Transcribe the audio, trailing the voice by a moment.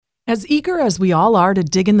As eager as we all are to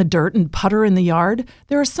dig in the dirt and putter in the yard,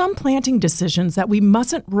 there are some planting decisions that we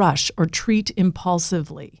mustn't rush or treat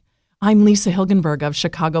impulsively. I'm Lisa Hilgenberg of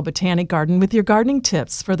Chicago Botanic Garden with your gardening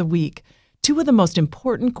tips for the week. Two of the most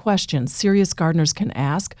important questions serious gardeners can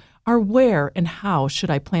ask are where and how should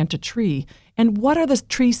I plant a tree, and what are the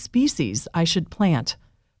tree species I should plant?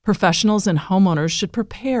 Professionals and homeowners should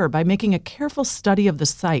prepare by making a careful study of the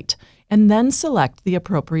site and then select the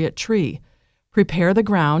appropriate tree. Prepare the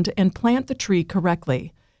ground and plant the tree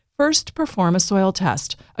correctly. First, perform a soil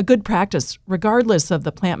test, a good practice regardless of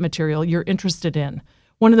the plant material you're interested in.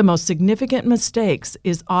 One of the most significant mistakes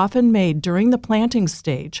is often made during the planting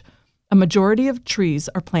stage. A majority of trees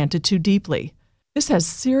are planted too deeply. This has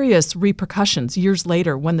serious repercussions years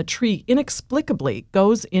later when the tree inexplicably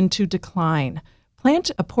goes into decline. Plant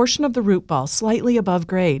a portion of the root ball slightly above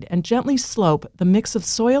grade and gently slope the mix of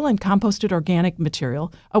soil and composted organic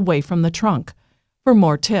material away from the trunk. For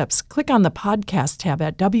more tips, click on the podcast tab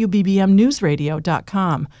at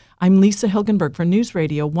WBBMNewsRadio.com. I'm Lisa Hilgenberg for News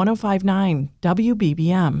Radio 105.9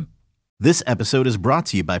 WBBM. This episode is brought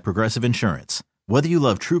to you by Progressive Insurance. Whether you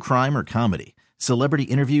love true crime or comedy, celebrity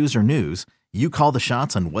interviews or news, you call the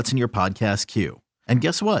shots on what's in your podcast queue. And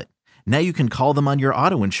guess what? Now you can call them on your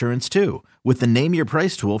auto insurance too with the Name Your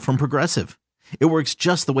Price tool from Progressive. It works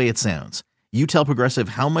just the way it sounds. You tell Progressive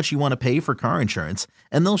how much you want to pay for car insurance,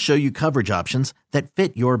 and they'll show you coverage options that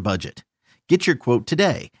fit your budget. Get your quote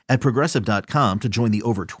today at Progressive.com to join the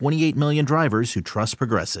over 28 million drivers who trust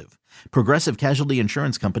Progressive. Progressive Casualty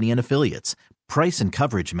Insurance Company and Affiliates. Price and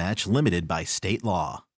coverage match limited by state law.